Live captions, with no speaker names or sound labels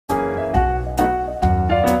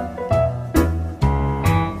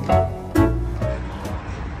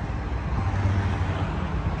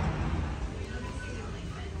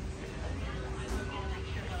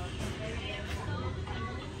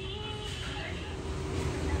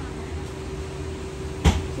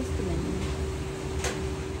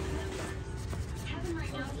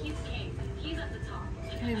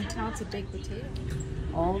counts a baked potato.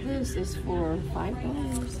 All this is for $5.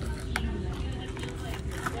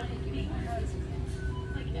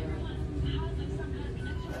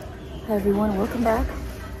 Hi everyone, welcome back.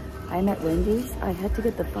 I'm at Wendy's. I had to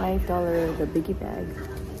get the $5 the Biggie bag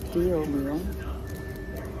deal meal.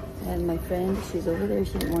 And my friend, she's over there,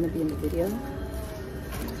 she didn't want to be in the video.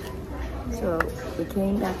 So we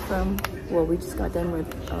came back from, well, we just got done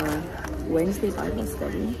with our Wednesday Bible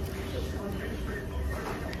study.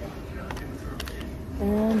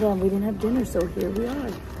 And we didn't have dinner, so here we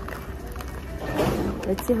are.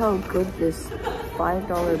 Let's see how good this $5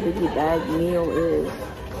 Biggie bag meal is.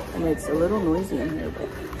 And it's a little noisy in here, but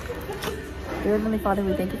dear Heavenly Father,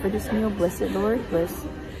 we thank you for this meal. Bless it, Lord. Bless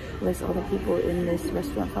all the people in this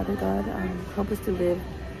restaurant, Father God. Help us to live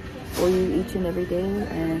for you each and every day,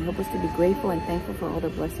 and help us to be grateful and thankful for all the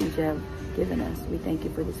blessings you have given us. We thank you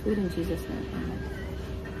for this food in Jesus' name.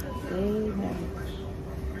 Amen. Amen.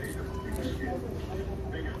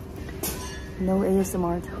 No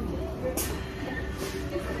ASMR time.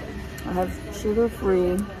 I have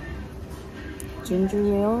sugar-free ginger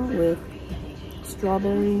ale with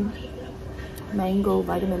strawberry mango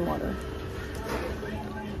vitamin water.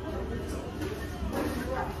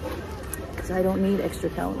 Because I don't need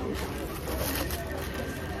extra calories.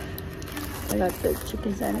 I got the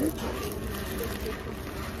chicken sandwich.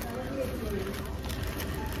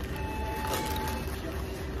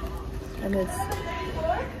 And it's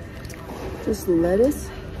just lettuce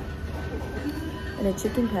and a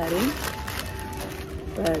chicken patty.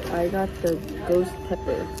 But I got the ghost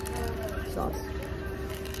pepper sauce.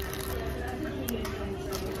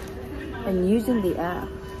 And using the app,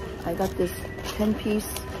 I got this 10-piece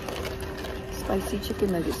spicy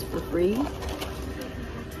chicken nuggets for free.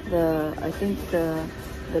 I think the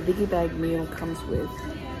Biggie bag meal comes with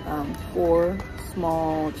 4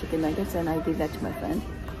 small chicken nuggets, and I gave that to my friend.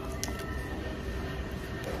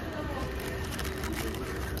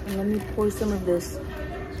 And let me pour some of this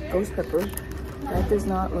ghost pepper. That does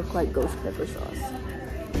not look like ghost pepper sauce.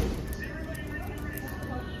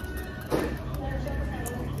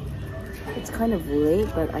 It's kind of late,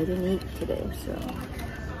 but I didn't eat today, so.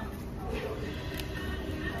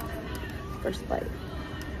 First bite.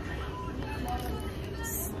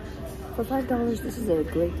 For $5, this is a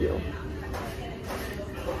great deal.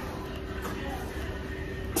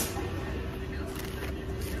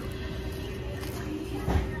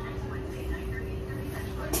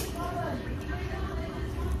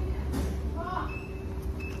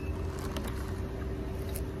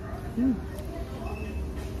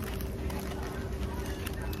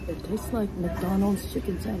 It tastes like McDonald's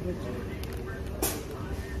chicken sandwich.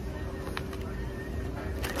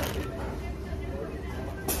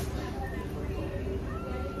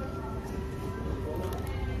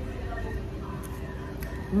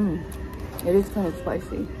 It is kind of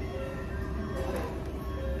spicy.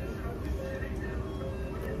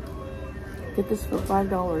 Get this for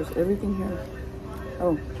 $5, everything here.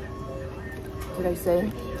 Oh,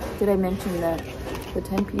 did I mention that the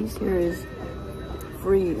 10-piece here is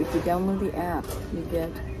free? If you download the app, you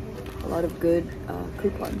get a lot of good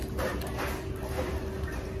coupons.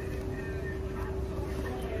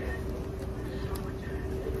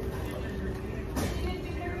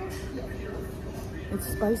 It's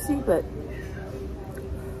spicy, but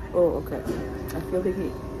oh, okay. I feel the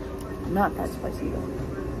heat. Not that spicy though.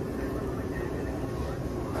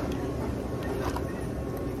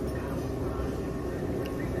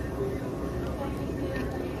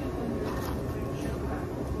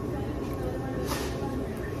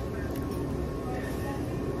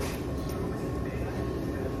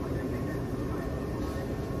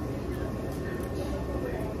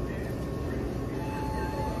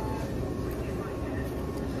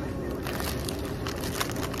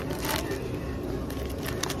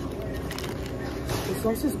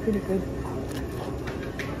 The sauce is pretty good.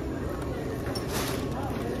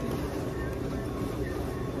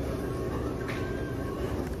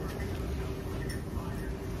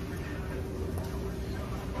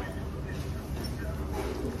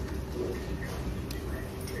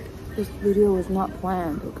 This video was not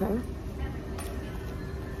planned, okay?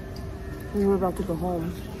 We were about to go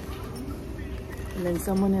home. And then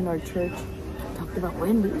someone in our church talked about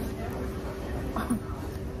Wendy.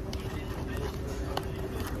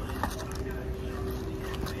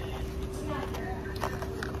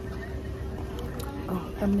 Oh,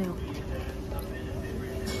 thumbnail.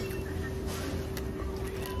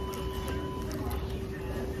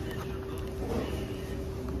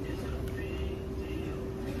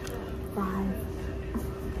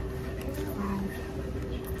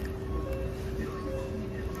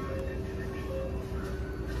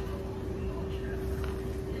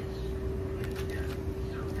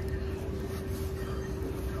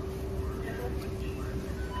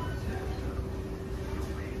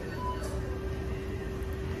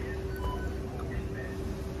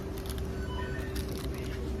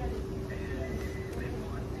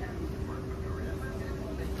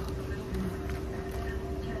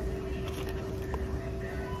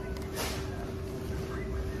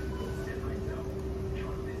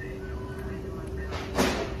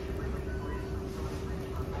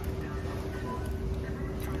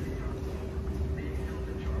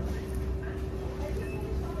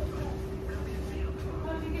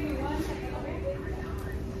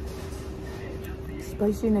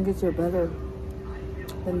 Spicy nuggets are better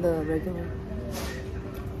than the regular.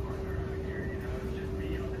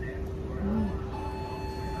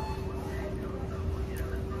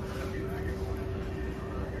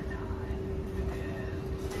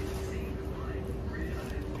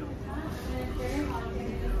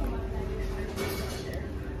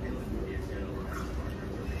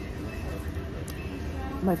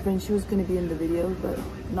 My friend, she was going to be in the video, but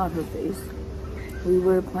not her face. We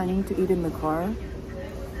were planning to eat in the car,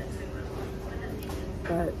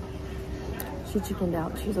 but she chickened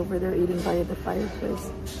out. She's over there eating by the fireplace.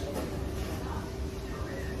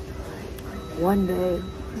 One day.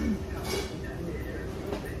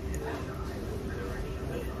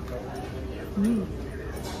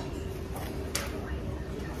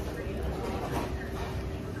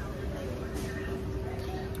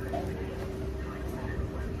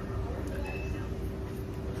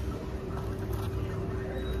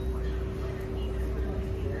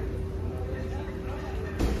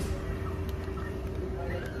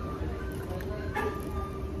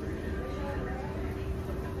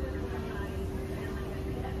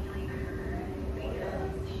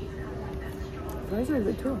 Fries are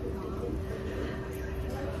good too.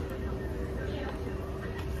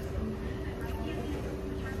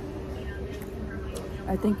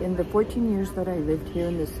 I think in the 14 years that I lived here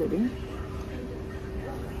in the city,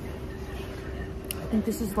 I think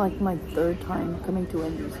this is like my 3rd time coming to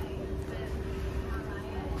Wendy's.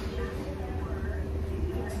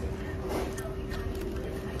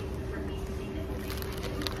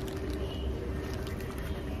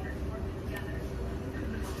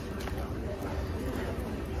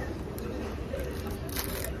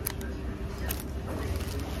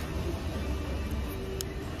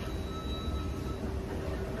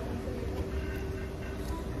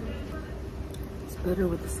 Better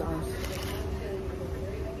with the sauce.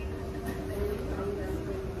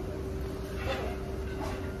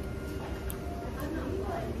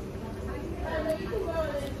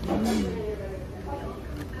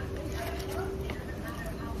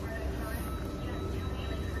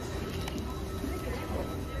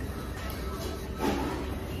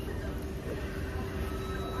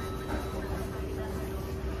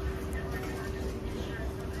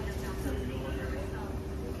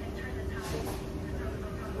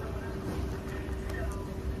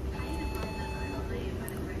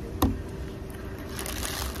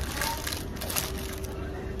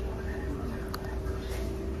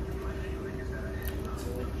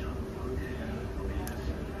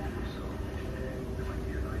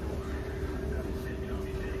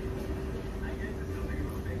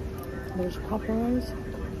 There's Popeyes,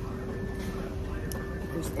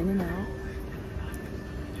 there's In-N-Out,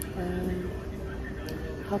 and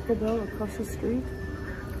Taco Bell across the street.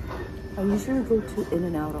 I usually go to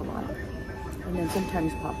In-N-Out a lot, and then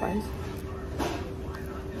sometimes Popeyes.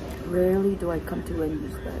 Rarely do I come to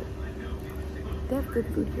Wendy's, but they have good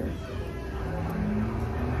food here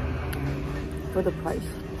for the price.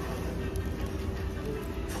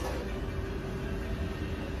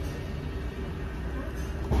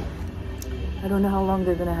 I don't know how long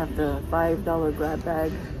they're gonna have the $5 grab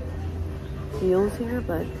bag deals here,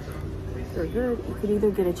 but they're good. You could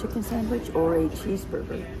either get a chicken sandwich or a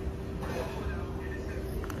cheeseburger.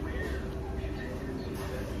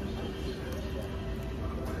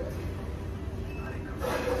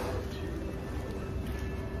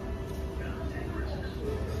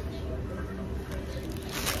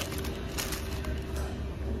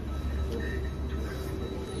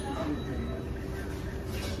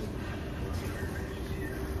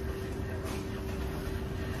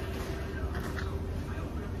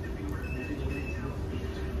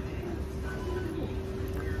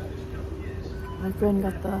 My friend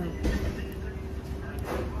got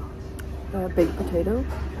the baked potato.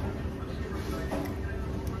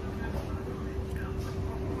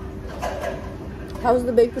 How's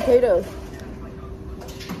the baked potato?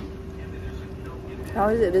 How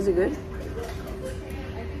is it? Is it good?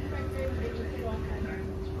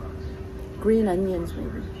 Green onions,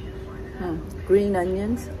 maybe. Green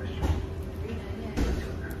onions.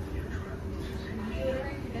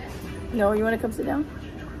 No, you want to come sit down?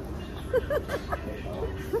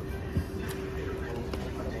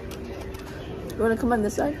 You want to come on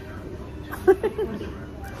this side?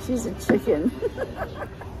 She's a chicken.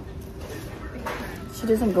 She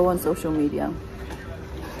doesn't go on social media.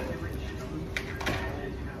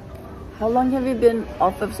 How long have you been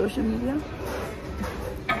off of social media?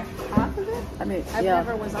 Off of it? I mean, I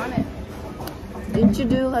never was on it. Didn't you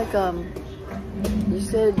do like you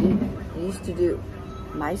said you used to do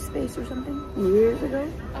MySpace or something years ago?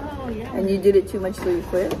 Oh, yeah. And you did it too much so you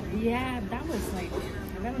quit? Yeah, that was like,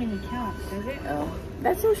 that don't even count, does it? Oh.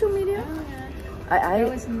 That's social media? Oh, yeah.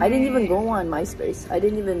 I didn't even go on MySpace. I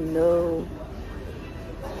didn't even know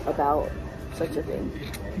about such a thing.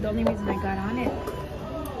 The only reason I got on it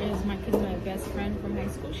is my best friend from high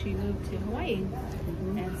school. She moved to Hawaii,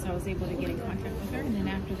 and so I was able to get in contact with her. And then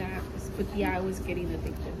after that, I was getting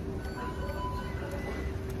addicted.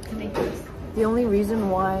 The only reason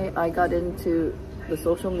why I got into the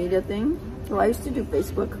social media thing, well, I used to do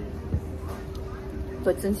Facebook,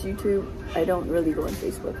 but since YouTube, I don't really go on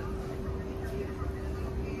Facebook.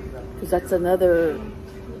 Because that's another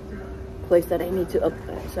place that I need to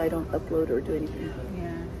upload, so I don't upload or do anything.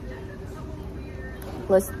 Yeah.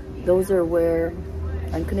 Plus, those are where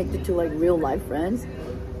I'm connected to like real life friends,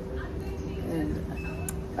 and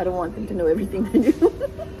I don't want them to know everything I do.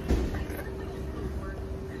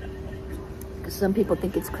 Because some people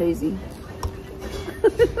think it's crazy.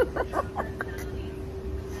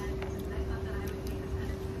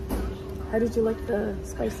 How did you like the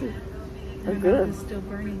spicy? My mouth is still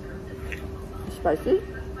burning. Spicy?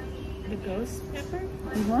 The ghost pepper?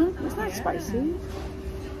 It's not spicy.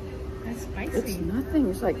 That's spicy. It's nothing.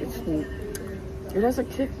 It's like, it has a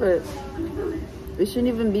kick, but it shouldn't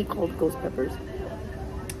even be called ghost peppers.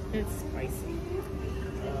 It's spicy.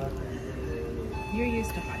 You're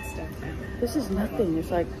used to hot stuff now. This is nothing. It's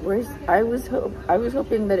like, I was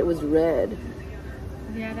hoping that it was red.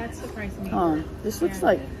 Yeah, that surprised me. This looks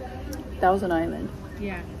like Thousand Island.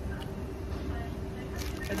 Yeah.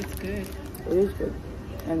 But it's good. It is good.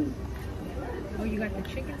 And oh, you got the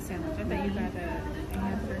chicken sandwich. I thought you got a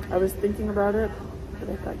hamburger. I was thinking about it, but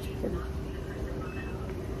I got chicken.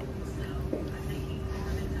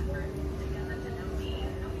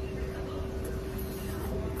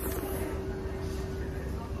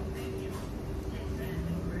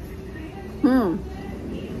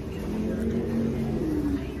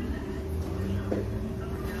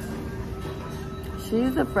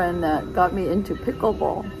 She's the friend that got me into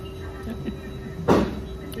pickleball.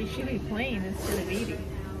 We should be playing instead of eating.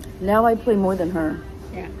 Now I play more than her.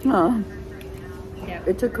 Yeah. Yeah.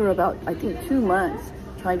 It took her about, I think, 2 months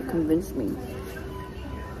trying to convince me.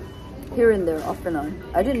 Here and there, off and on.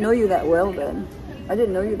 I didn't know you that well then. I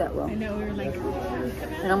didn't know you that well. I know, we were like,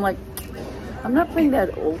 and I'm like, I'm not playing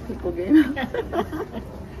that old people game.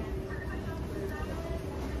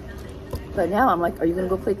 But now I'm like, are you gonna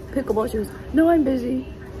go play pickleball? She goes, no, I'm busy.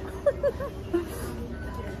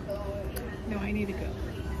 no, I need to go.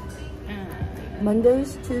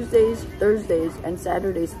 Mondays, Tuesdays, Thursdays, and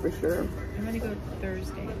Saturdays for sure. I'm gonna go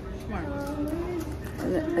Thursday, tomorrow.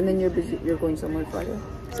 And then you're busy. You're going somewhere Friday,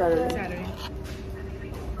 Saturday.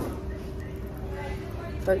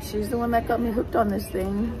 But she's the one that got me hooked on this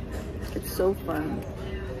thing. It's so fun.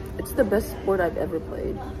 It's the best sport I've ever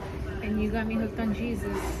played. And you got me hooked on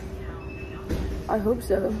Jesus. I hope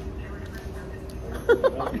so.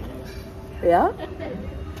 Yeah?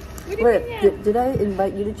 Wait, did I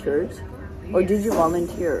invite you to church? Or did you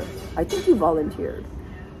volunteer? I think you volunteered.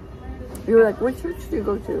 You were like, what church do you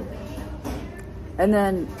go to? And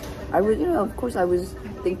then I was, of course I was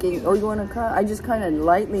thinking, oh, you want to come? I just kind of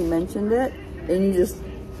lightly mentioned it. And you just...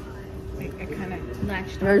 I kind of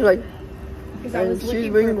latched on. I was like... Because I was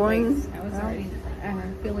looking for a place. I was already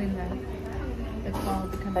feeling the call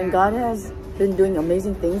to come back. And God has been doing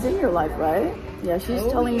amazing things in your life, right? Yeah, she's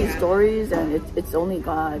telling me stories, and it's only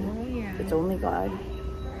God. Oh, yeah. It's only God.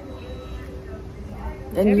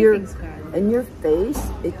 And everything's God. And your face,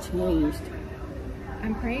 it changed.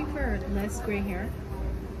 I'm praying for less gray hair.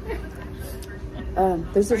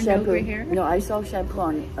 There's a shampoo. No gray hair? No, I saw shampoo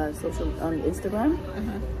on Instagram.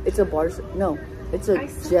 It's a bar. No, it's a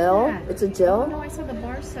gel. That. It's a gel. Oh, no, I saw the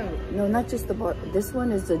bar soap. No, not just the bar. This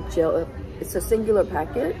one is a gel. It's a singular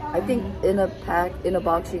packet. I think in a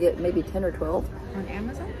box you get maybe 10 or 12. On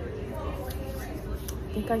Amazon?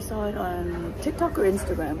 I think I saw it on TikTok or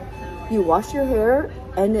Instagram. You wash your hair,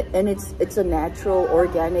 and it's a natural,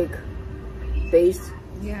 organic base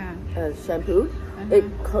shampoo.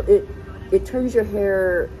 It turns your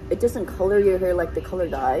hair. It doesn't color your hair like the color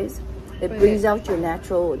dyes. It brings out your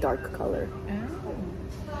natural dark color. Oh.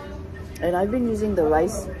 And I've been using the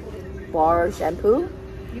rice bar shampoo.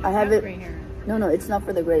 I have gray hair. No, it's not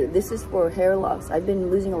for the gray. This is for hair loss. I've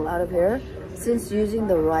been losing a lot of hair since using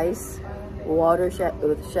the rice water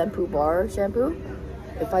shampoo bar shampoo.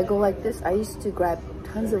 If I go like this, I used to grab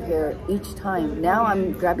tons of hair each time. Now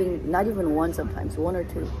I'm grabbing not even one, sometimes 1 or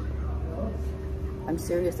 2. I'm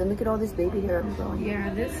serious. And look at all this baby hair I'm growing.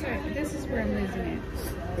 Yeah, this is where I'm losing it.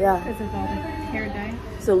 Yeah. Because of all the hair dye.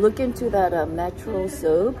 So look into that natural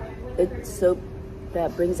soap. It's soap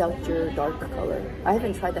that brings out your dark color. I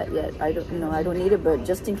haven't tried that yet. I don't need it, but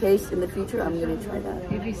just in case in the future, I'm gonna try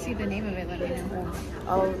that. If you see the name of it, let me know.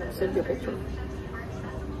 I'll send you a picture.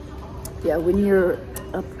 Yeah, when you're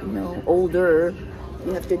up, older,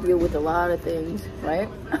 you have to deal with a lot of things, right?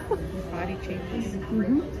 Your body changes.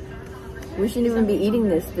 We shouldn't even be eating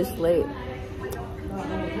this late.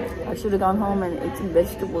 I should have gone home and ate some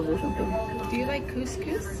vegetables or something. Do you like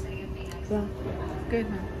couscous? Yeah. Good,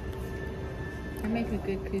 huh? I make a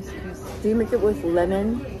good couscous. Do you make it with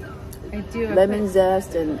lemon? I do. Lemon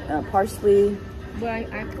zest and parsley? Well,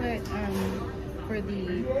 I put, for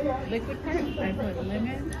the liquid part, I put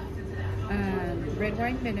lemon, red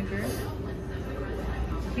wine vinegar,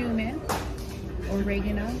 cumin,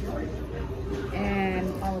 oregano, and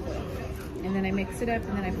olive oil. And then I mix it up,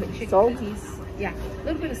 and then I put chickpeas. Yeah, a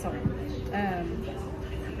little bit of salt.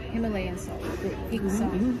 Himalayan salt, pink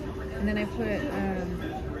salt. And then I put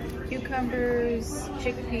cucumbers,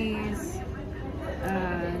 chickpeas,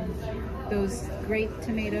 those grape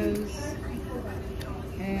tomatoes,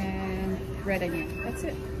 and red onion. That's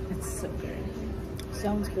it. It's so good.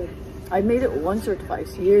 Sounds good. I made it once or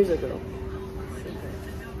twice years ago.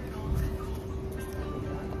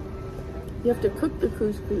 You have to cook the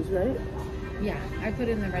couscous, right? Yeah, I put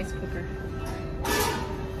it in the rice cooker.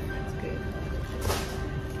 It's good.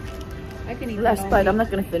 I can eat that Last all bite. week. I'm not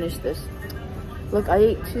gonna finish this. Look, I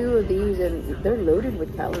ate 2 of these and they're loaded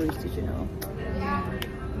with calories. Did you know? Yeah.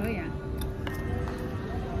 Oh yeah.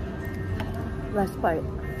 Last bite.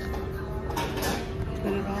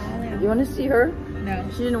 Put it all in. You want to see her? No,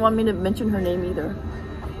 She didn't want me to mention her name either.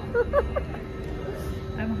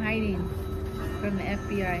 I'm hiding from the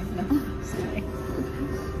FBI. No, sorry.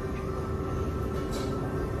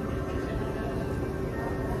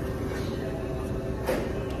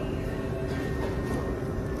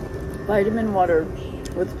 Vitamin water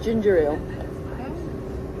with ginger ale.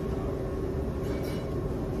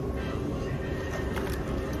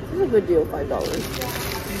 This is a good deal, $5.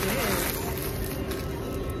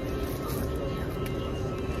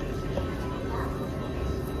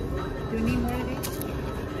 Do we need more of these?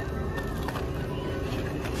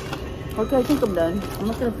 Okay, I think I'm done. I'm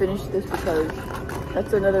not gonna finish this because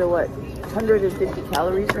that's another, what, 150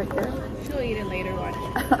 calories right there. She'll eat it later, watch.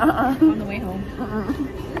 On the way home.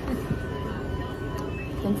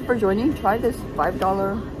 Thank you for joining. Try this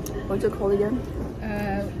 $5, what's it called again?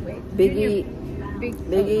 Wait.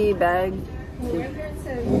 Biggie bag. Well, right here it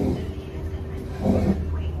says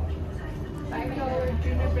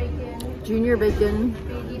 $5 junior bacon,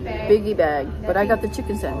 Biggie bag. But I got the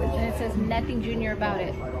chicken sandwich. and it says nothing junior about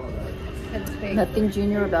it. It's big. Nothing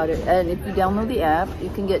junior about it. And if you download the app, you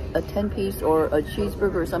can get a 10-piece or a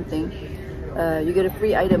cheeseburger or something. You get a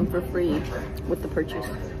free item for free with the purchase.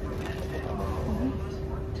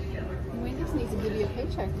 Wendy's needs to give you a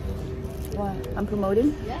paycheck. Why? I'm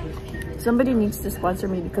promoting? Yeah. Somebody needs to sponsor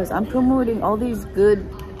me because I'm promoting all these good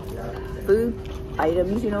food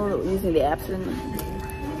items, using the apps, and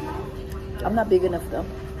I'm not big enough though.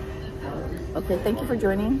 Okay, thank you for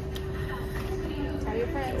joining. Tell your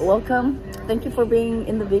friends. Welcome. Thank you for being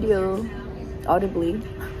in the video audibly.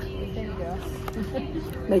 There you go.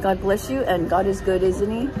 May God bless you, and God is good, isn't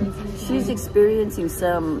he? She's experiencing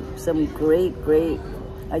some great,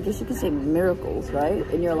 I guess you could say miracles, right,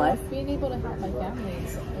 in your life. Being able to help my family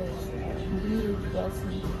is a huge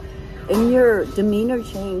blessing. And your demeanor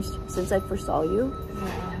changed since I first saw you.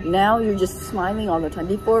 Yeah. Now you're just smiling all the time.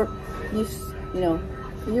 Before, you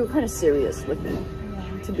were kind of serious looking,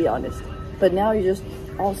 to be honest. But now you're just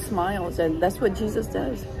all smiles, and that's what Jesus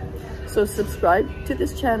does. So subscribe to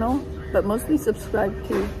this channel, but mostly subscribe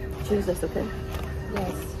to Jesus, okay?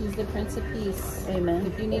 Yes, he's the Prince of Peace. Amen.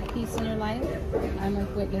 If you need peace in your life, I'm a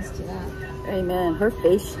witness to that. Amen. Her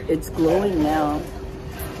face, it's glowing now.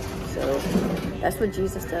 So that's what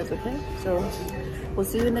Jesus does, okay? So we'll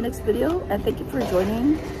see you in the next video, and thank you for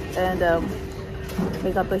joining, and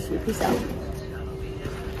may God bless you. Peace out.